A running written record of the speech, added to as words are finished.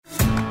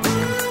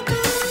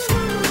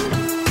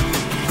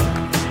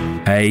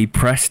Hey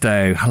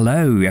presto,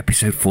 hello,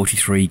 episode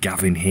 43,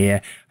 Gavin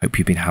here. Hope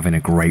you've been having a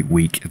great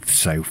week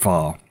so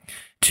far.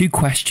 2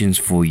 questions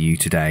for you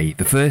today.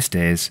 The first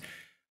is,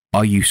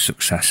 are you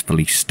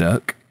successfully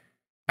stuck?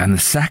 And the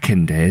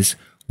second is,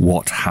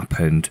 what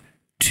happened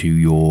to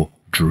your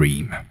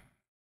dream?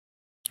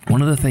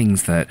 One of the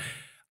things that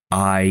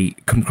I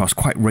come across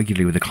quite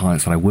regularly with the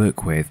clients that I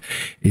work with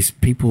is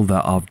people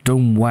that have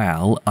done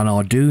well and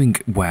are doing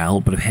well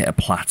but have hit a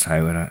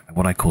plateau and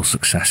what I call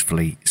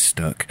successfully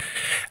stuck.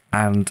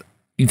 And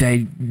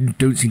they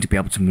don't seem to be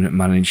able to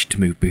manage to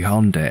move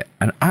beyond it.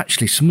 And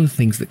actually, some of the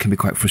things that can be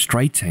quite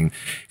frustrating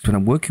is when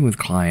I'm working with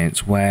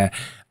clients where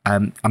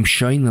I'm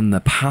showing them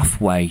the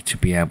pathway to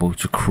be able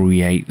to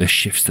create the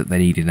shifts that they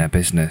need in their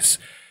business,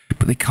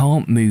 but they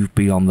can't move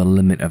beyond the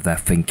limit of their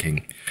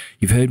thinking.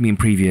 You've heard me in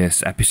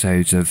previous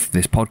episodes of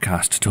this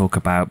podcast talk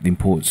about the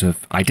importance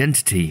of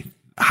identity,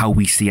 how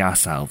we see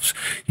ourselves.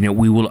 You know,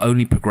 we will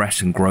only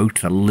progress and grow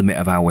to the limit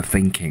of our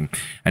thinking.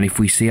 And if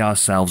we see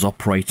ourselves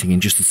operating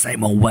in just the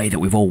same old way that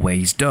we've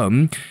always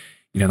done,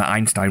 you know, that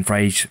Einstein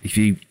phrase, if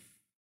you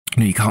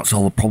can't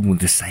solve a problem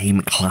with the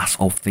same class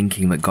of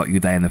thinking that got you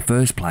there in the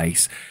first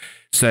place.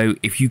 So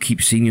if you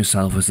keep seeing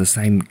yourself as the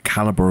same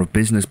caliber of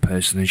business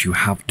person as you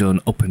have done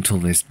up until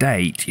this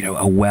date, you know,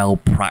 a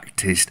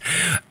well-practiced,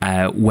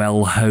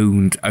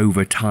 well-honed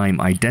over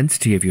time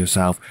identity of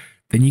yourself,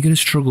 then you're going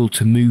to struggle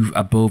to move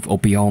above or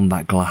beyond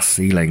that glass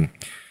ceiling.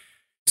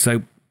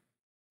 So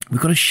we've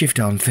got to shift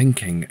our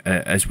thinking,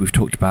 as we've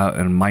talked about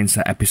in a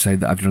mindset episode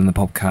that I've done on the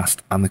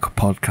podcast and the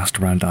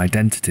podcast around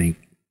identity.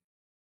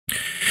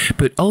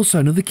 But also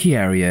another key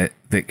area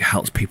that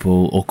helps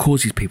people or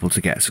causes people to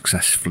get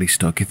successfully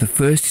stuck. If the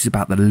first is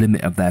about the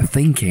limit of their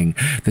thinking,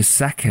 the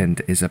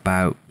second is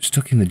about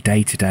stuck in the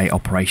day-to-day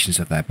operations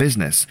of their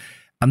business.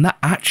 And that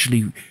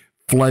actually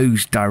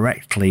flows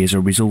directly as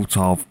a result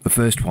of the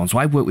first one. So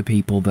I work with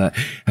people that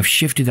have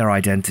shifted their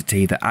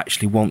identity, that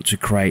actually want to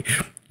create,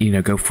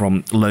 go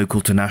from local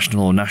to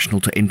national or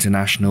national to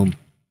international,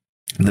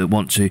 that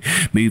want to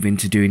move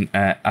into doing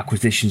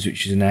acquisitions,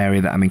 which is an area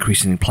that I'm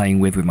increasingly playing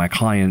with my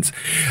clients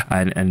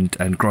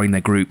and growing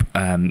their group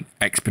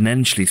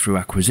exponentially through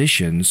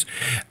acquisitions.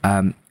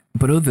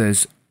 But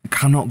others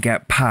cannot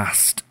get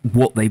past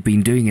what they've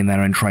been doing in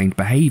their untrained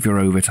behavior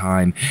over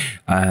time,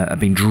 have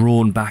been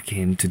drawn back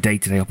into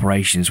day-to-day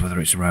operations, whether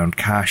it's around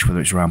cash,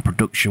 whether it's around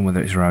production,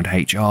 whether it's around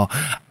HR,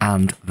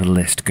 and the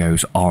list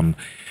goes on.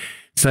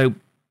 So,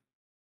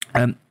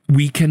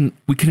 we can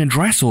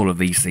address all of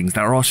these things.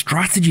 There are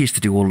strategies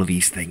to do all of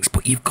these things,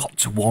 but you've got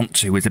to want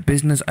to. As a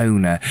business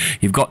owner,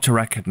 you've got to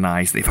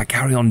recognize that if I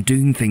carry on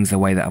doing things the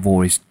way that I've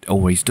always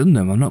done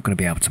them, I'm not going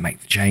to be able to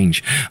make the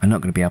change. I'm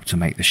not going to be able to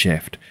make the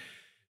shift.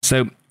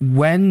 So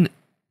when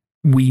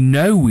we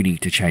know we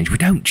need to change, we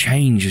don't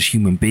change as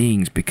human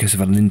beings because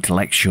of an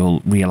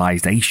intellectual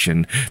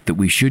realization that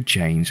we should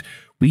change.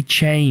 We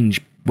change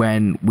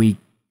when we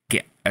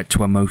get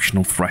to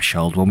emotional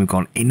threshold, when we've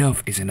gone,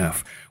 enough is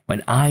enough.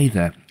 When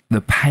either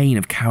the pain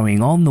of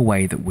carrying on the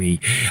way that we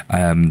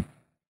are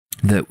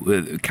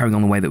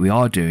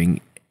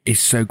doing is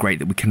so great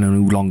that we can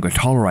no longer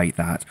tolerate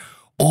that,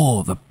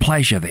 or the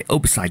pleasure, the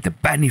upside, the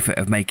benefit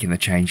of making the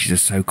changes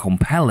is so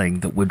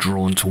compelling that we're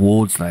drawn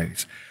towards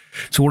those.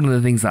 So one of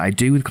the things that I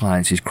do with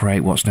clients is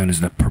create what's known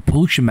as the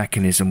propulsion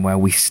mechanism, where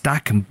we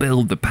stack and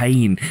build the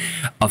pain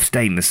of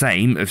staying the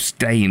same, of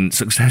staying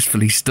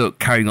successfully stuck,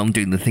 carrying on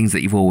doing the things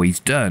that you've always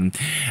done,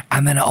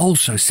 and then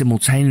also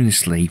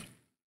simultaneously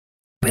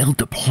build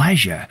the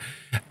pleasure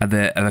of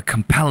a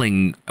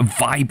compelling,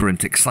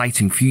 vibrant,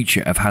 exciting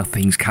future of how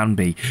things can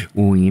be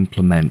when we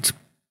implement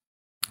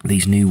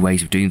these new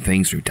ways of doing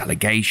things through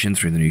delegation,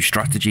 through the new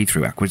strategy,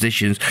 through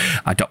acquisitions,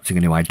 adopting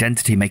a new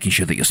identity, making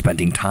sure that you're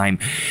spending time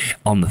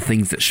on the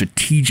things that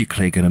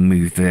strategically are going to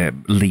move the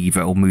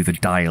lever or move the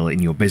dial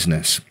in your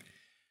business.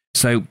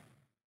 So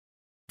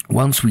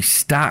once we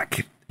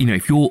stack,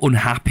 if you're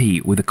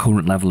unhappy with the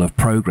current level of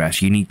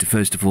progress, you need to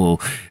first of all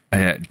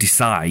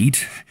decide,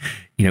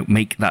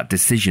 make that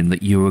decision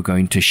that you are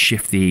going to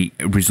shift the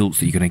results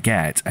that you're going to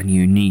get, and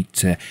you need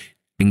to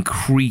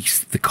increase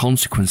the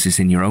consequences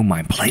in your own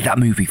mind. Play that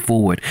movie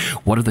forward.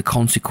 What are the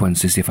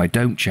consequences if I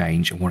don't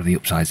change, and what are the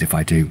upsides if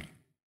I do?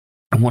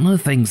 And one of the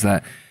things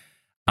that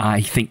I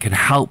think can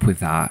help with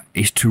that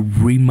is to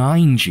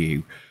remind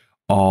you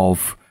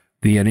of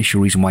the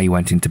initial reason why you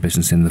went into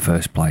business in the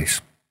first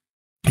place.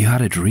 You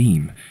had a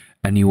dream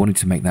and you wanted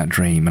to make that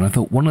dream. And I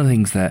thought one of the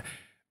things that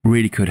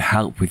really could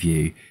help with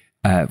you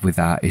with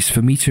that is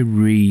for me to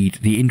read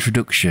the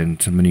introduction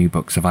to my new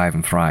book, Survive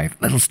and Thrive.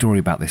 Little story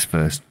about this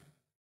first.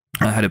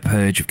 I had a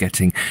purge of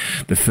getting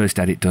the first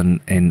edit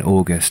done in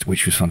August,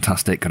 which was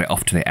fantastic. Got it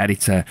off to the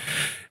editor.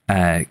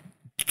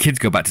 Kids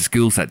go back to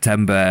school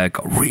September,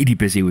 got really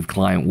busy with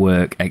client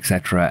work,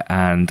 etc.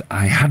 And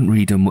I hadn't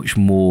really done much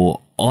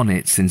more on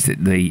it since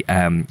the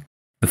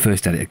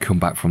first edit had come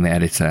back from the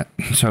editor.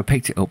 So I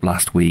picked it up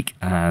last week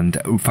and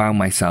found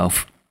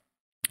myself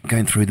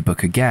going through the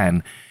book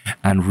again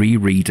and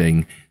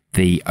rereading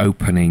the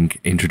opening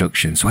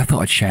introduction. So I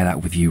thought I'd share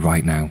that with you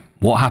right now.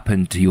 What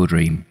happened to your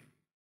dream?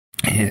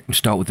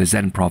 Start with the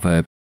Zen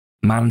proverb,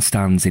 man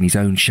stands in his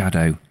own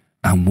shadow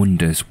and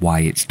wonders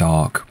why it's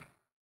dark.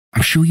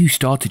 I'm sure you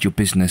started your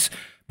business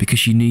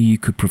because you knew you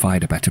could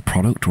provide a better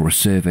product or a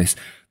service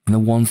than the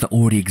ones that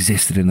already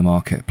existed in the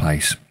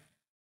marketplace.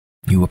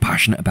 You were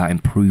passionate about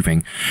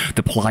improving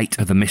the plight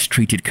of the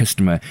mistreated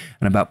customer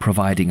and about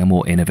providing a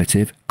more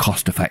innovative,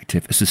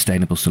 cost-effective,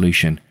 sustainable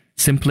solution.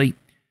 Simply,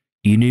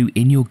 you knew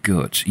in your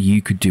gut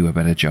you could do a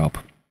better job.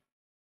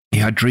 You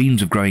had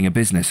dreams of growing a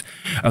business,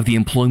 of the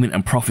employment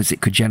and profits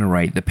it could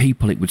generate, the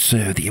people it would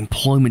serve, the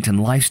employment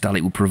and lifestyle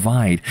it would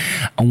provide,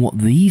 and what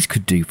these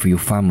could do for your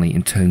family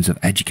in terms of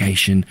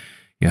education,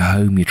 your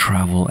home, your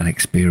travel, and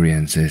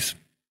experiences.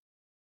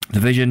 The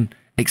vision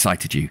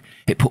excited you.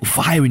 It put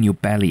fire in your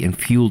belly and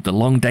fueled the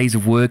long days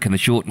of work and the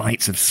short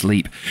nights of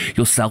sleep.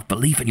 Your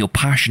self-belief and your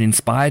passion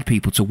inspired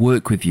people to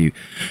work with you,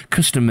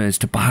 customers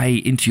to buy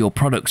into your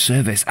product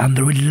service, and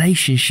the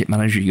relationship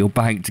manager at your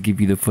bank to give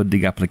you the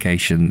funding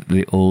application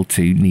that all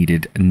too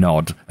needed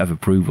nod of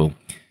approval.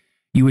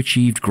 You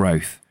achieved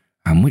growth,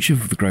 and much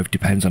of the growth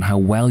depends on how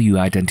well you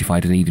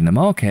identified a need in the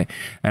market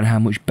and how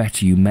much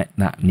better you met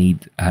that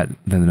need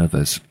than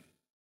others.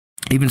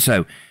 Even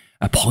so,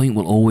 a point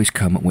will always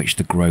come at which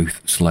the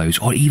growth slows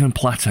or even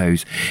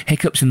plateaus.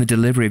 Hiccups in the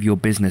delivery of your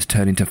business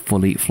turn into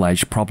fully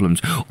fledged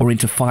problems or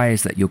into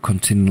fires that you're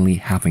continually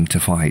having to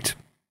fight.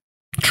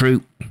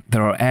 True,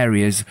 there are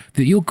areas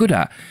that you're good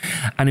at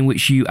and in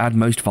which you add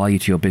most value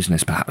to your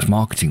business, perhaps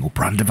marketing or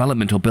brand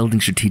development or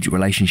building strategic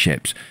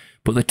relationships.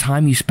 But the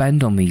time you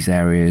spend on these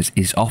areas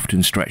is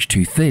often stretched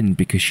too thin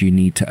because you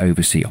need to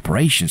oversee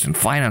operations and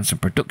finance and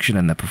production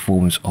and the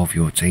performance of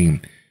your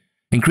team.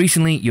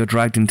 Increasingly, you're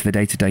dragged into the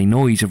day-to-day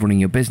noise of running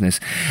your business,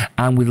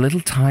 and with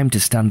little time to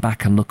stand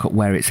back and look at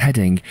where it's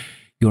heading,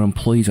 your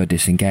employees are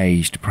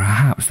disengaged.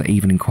 Perhaps they're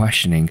even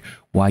questioning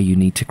why you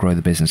need to grow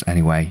the business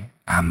anyway,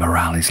 and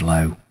morale is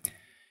low.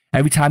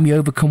 Every time you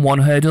overcome one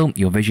hurdle,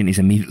 your vision is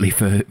immediately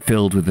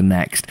filled with the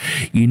next.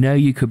 You know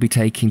you could be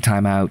taking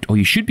time out, or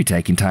you should be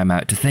taking time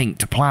out to think,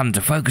 to plan,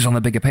 to focus on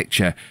the bigger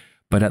picture.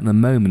 But at the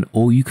moment,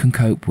 all you can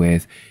cope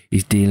with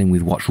is dealing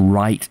with what's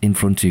right in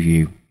front of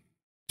you.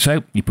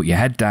 So you put your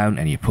head down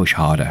and you push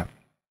harder.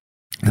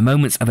 The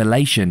moments of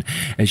elation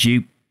as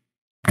you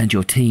and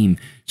your team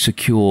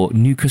secure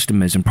new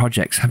customers and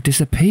projects have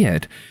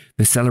disappeared.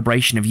 The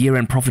celebration of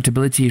year-end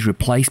profitability is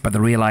replaced by the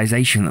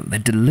realization that the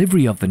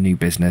delivery of the new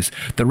business,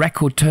 the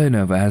record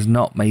turnover, has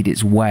not made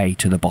its way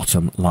to the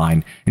bottom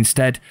line.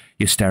 Instead,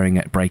 you're staring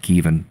at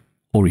break-even,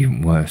 or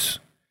even worse.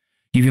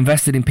 You've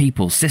invested in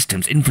people,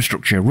 systems,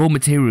 infrastructure, raw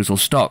materials or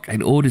stock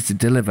in order to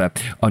deliver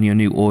on your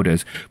new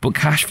orders, but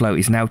cash flow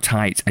is now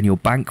tight and your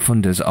bank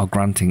funders are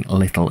granting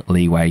little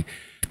leeway.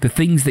 The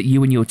things that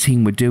you and your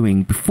team were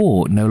doing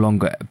before no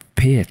longer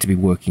appear to be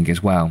working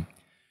as well.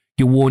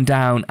 You're worn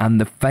down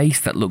and the face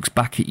that looks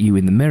back at you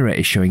in the mirror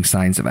is showing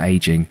signs of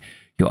aging.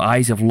 Your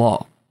eyes have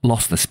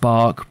lost the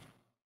spark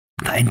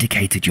that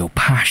indicated your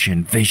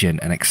passion, vision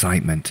and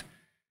excitement.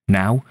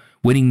 Now,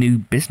 winning new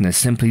business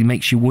simply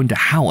makes you wonder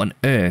how on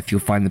earth you'll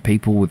find the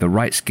people with the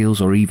right skills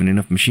or even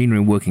enough machinery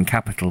and working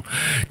capital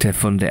to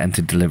fund it and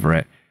to deliver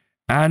it.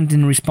 And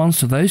in response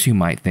to those who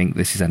might think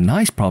this is a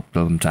nice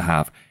problem to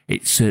have,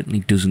 it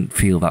certainly doesn't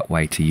feel that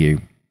way to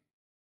you.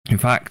 In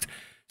fact,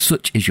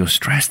 such is your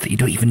stress that you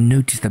don't even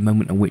notice the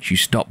moment at which you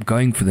stop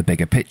going for the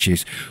bigger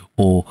pitches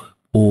or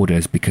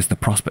orders because the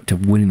prospect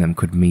of winning them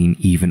could mean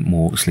even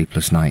more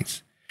sleepless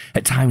nights.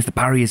 At times, the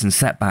barriers and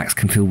setbacks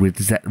can feel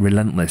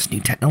relentless. New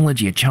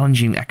technology, a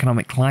challenging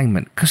economic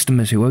climate,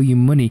 customers who owe you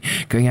money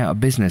going out of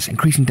business,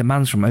 increasing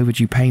demands from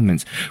overdue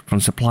payments from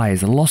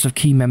suppliers, the loss of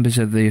key members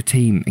of your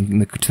team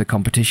to the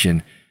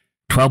competition.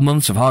 12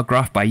 months of hard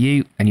graft by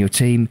you and your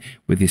team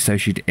with the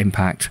associated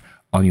impact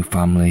on your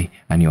family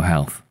and your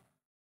health.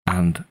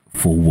 And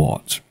for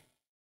what?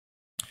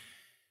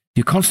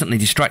 You're constantly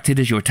distracted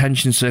as your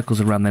attention circles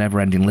around the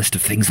never-ending list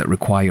of things that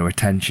require your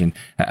attention.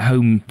 At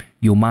home,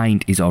 your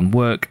mind is on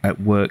work.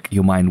 At work,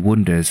 your mind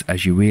wanders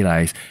as you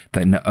realise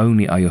that not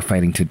only are you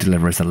failing to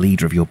deliver as a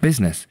leader of your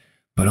business,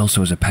 but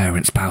also as a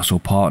parent, spouse or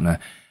partner.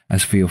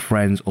 As for your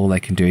friends, all they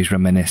can do is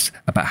reminisce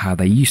about how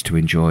they used to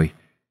enjoy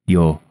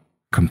your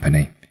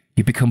company.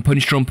 You become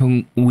punch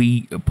drunk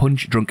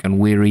and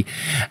weary.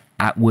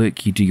 At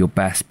work, you do your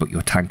best, but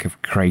your tank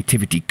of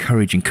creativity,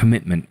 courage and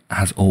commitment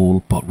has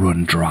all but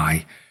run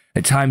dry.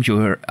 At times,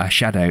 you're a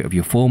shadow of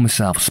your former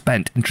self,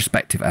 spent,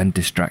 introspective and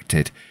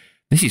distracted.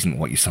 This isn't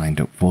what you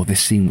signed up for.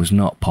 This scene was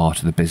not part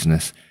of the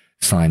business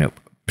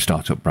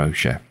startup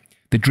brochure.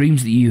 The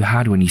dreams that you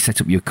had when you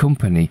set up your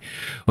company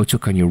or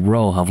took on your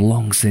role have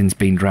long since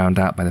been drowned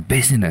out by the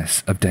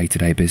busyness of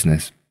day-to-day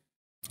business.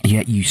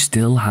 Yet you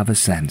still have a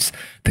sense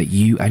that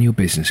you and your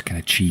business can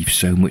achieve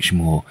so much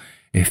more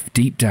if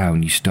deep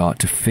down you start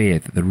to fear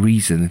that the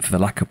reason for the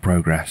lack of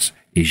progress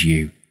is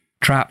you.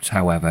 Trapped,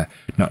 however,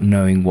 not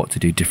knowing what to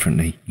do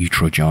differently, you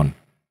trudge on.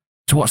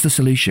 So what's the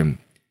solution?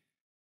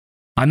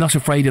 I'm not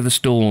afraid of the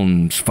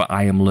storms, for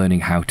I am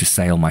learning how to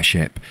sail my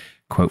ship.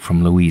 Quote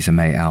from Louisa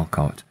May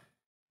Alcott.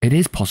 It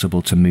is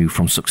possible to move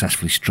from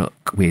successfully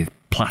stuck with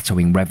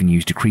plateauing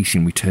revenues,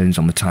 decreasing returns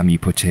on the time you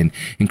put in,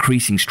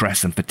 increasing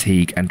stress and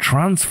fatigue, and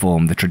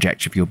transform the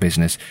trajectory of your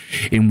business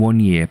in 1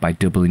 year by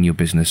doubling your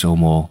business or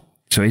more.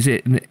 So is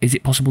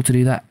it possible to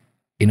do that?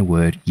 In a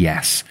word,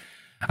 yes.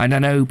 And I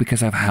know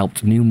because I've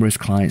helped numerous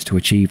clients to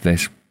achieve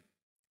this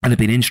and have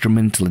been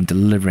instrumental in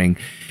delivering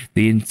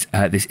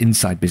this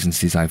inside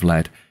businesses I've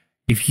led.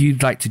 If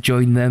you'd like to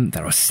join them,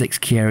 there are 6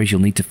 key areas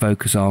you'll need to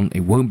focus on.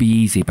 It won't be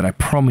easy, but I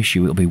promise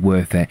you it'll be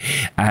worth it.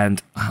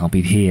 And I'll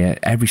be here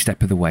every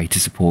step of the way to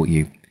support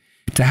you.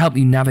 To help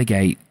you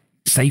navigate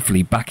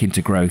safely back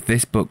into growth,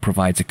 this book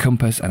provides a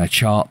compass and a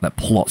chart that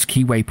plots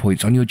key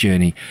waypoints on your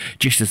journey,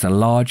 just as a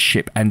large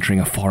ship entering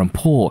a foreign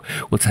port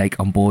will take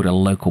on board a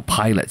local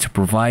pilot to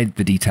provide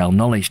the detailed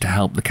knowledge to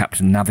help the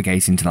captain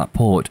navigate into that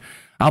port.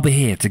 I'll be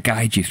here to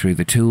guide you through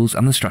the tools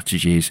and the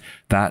strategies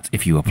that,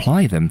 if you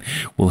apply them,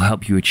 will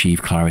help you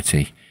achieve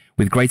clarity.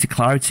 With greater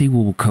clarity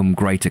will come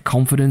greater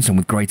confidence, and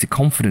with greater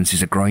confidence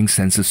is a growing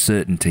sense of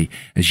certainty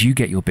as you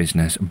get your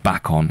business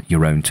back on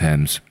your own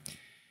terms.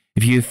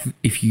 If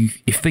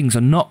things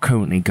are not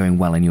currently going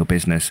well in your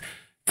business,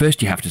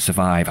 first you have to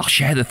survive. I'll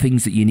share the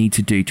things that you need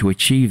to do to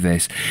achieve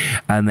this,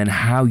 and then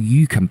how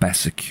you can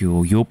best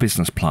secure your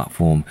business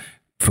platform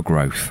for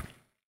growth.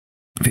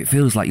 If it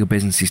feels like your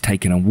business is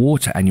taking on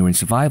water and you're in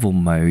survival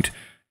mode,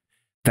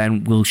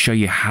 then we'll show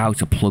you how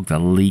to plug the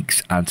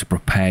leaks and to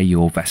prepare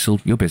your vessel,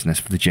 your business,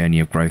 for the journey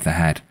of growth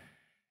ahead.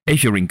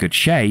 If you're in good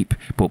shape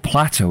but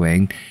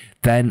plateauing,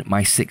 then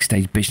my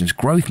 6-stage business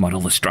growth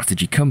model, the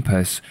Strategy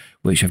Compass,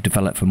 which I've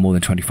developed for more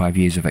than 25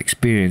 years of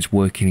experience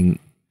working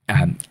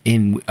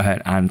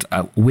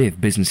with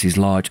businesses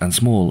large and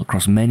small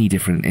across many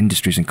different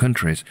industries and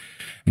countries.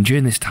 And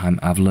during this time,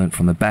 I've learned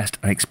from the best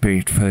and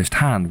experienced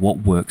firsthand what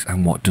works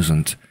and what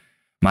doesn't.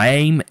 My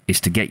aim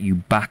is to get you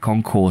back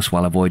on course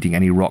while avoiding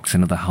any rocks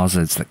and other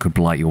hazards that could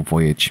blight your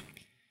voyage.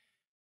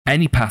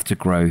 Any path to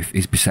growth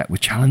is beset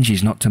with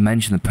challenges, not to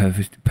mention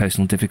the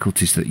personal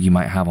difficulties that you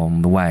might have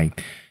on the way.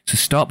 So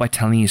start by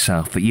telling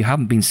yourself that you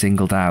haven't been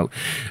singled out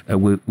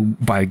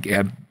by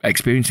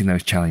experiencing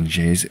those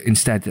challenges.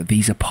 Instead, that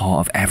these are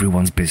part of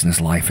everyone's business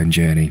life and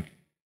journey.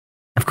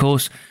 Of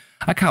course,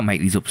 I can't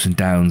make these ups and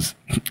downs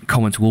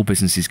common to all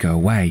businesses go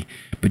away,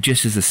 but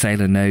just as a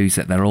sailor knows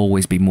that there'll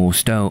always be more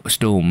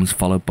storms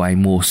followed by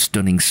more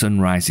stunning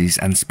sunrises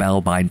and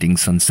spellbinding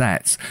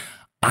sunsets,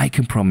 I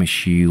can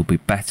promise you'll be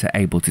better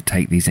able to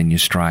take these in your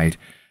stride.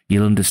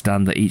 You'll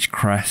understand that each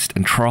crest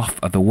and trough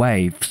of the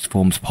waves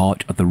forms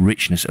part of the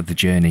richness of the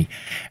journey,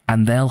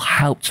 and they'll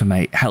help to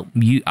make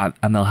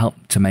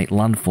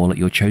landfall at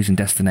your chosen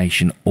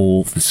destination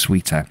all the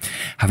sweeter,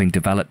 having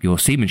developed your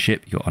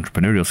seamanship, your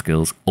entrepreneurial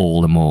skills,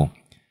 all the more.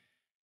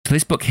 So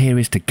this book here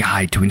is to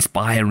guide, to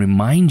inspire, and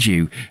remind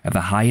you of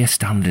the higher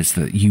standards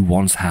that you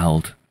once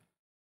held.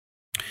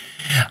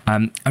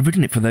 I've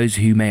written it for those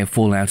who may have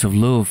fallen out of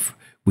love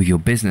with your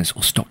business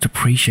or stopped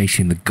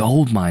appreciating the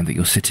gold mine that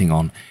you're sitting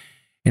on.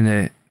 In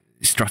the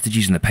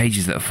strategies and the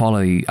pages that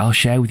follow, I'll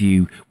share with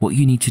you what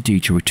you need to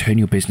do to return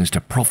your business to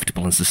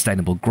profitable and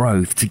sustainable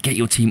growth, to get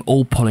your team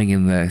all pulling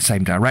in the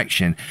same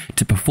direction,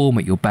 to perform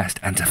at your best,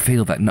 and to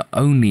feel that not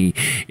only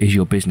is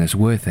your business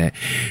worth it,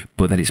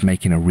 but that it's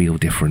making a real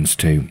difference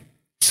too.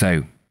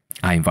 So,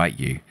 I invite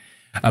you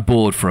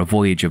aboard for a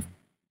voyage of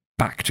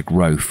back to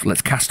growth.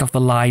 Let's cast off the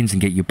lines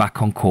and get you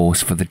back on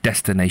course for the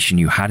destination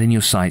you had in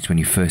your sights when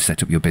you first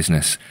set up your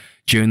business.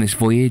 During this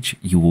voyage,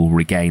 you will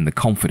regain the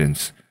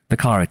confidence, the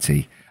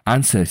clarity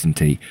and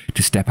certainty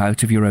to step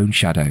out of your own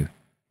shadow.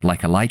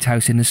 Like a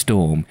lighthouse in a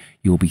storm,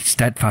 you will be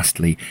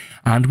steadfastly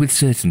and with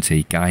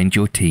certainty guide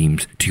your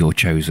teams to your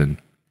chosen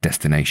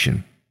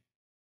destination.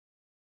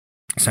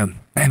 So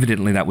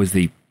evidently that was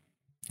the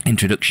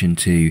introduction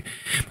to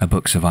my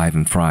book Survive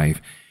and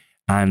Thrive,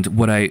 and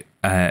what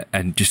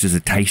and just as a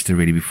taster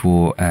really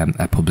before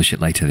I publish it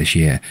later this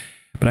year.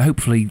 But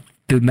hopefully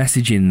the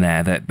message in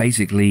there that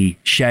basically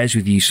shares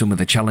with you some of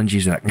the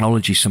challenges and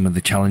acknowledges some of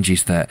the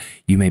challenges that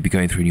you may be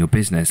going through in your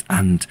business,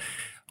 and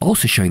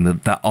also showing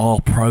that there are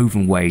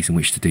proven ways in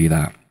which to do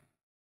that.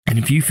 And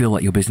if you feel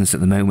like your business at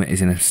the moment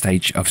is in a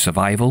stage of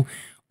survival,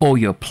 or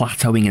you're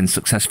plateauing and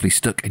successfully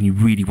stuck and you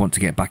really want to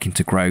get back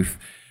into growth,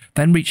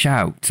 then reach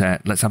out.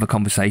 Let's have a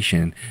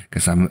conversation,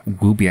 because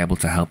we'll be able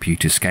to help you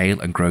to scale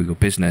and grow your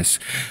business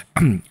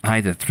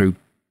either through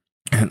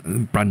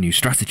brand new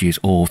strategies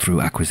or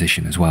through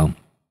acquisition as well.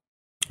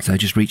 So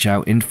just reach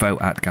out,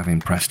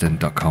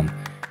 info@gavinpreston.com,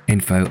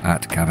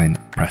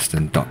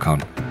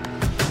 info@gavinpreston.com.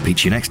 Speak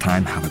to you next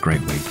time. Have a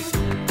great week.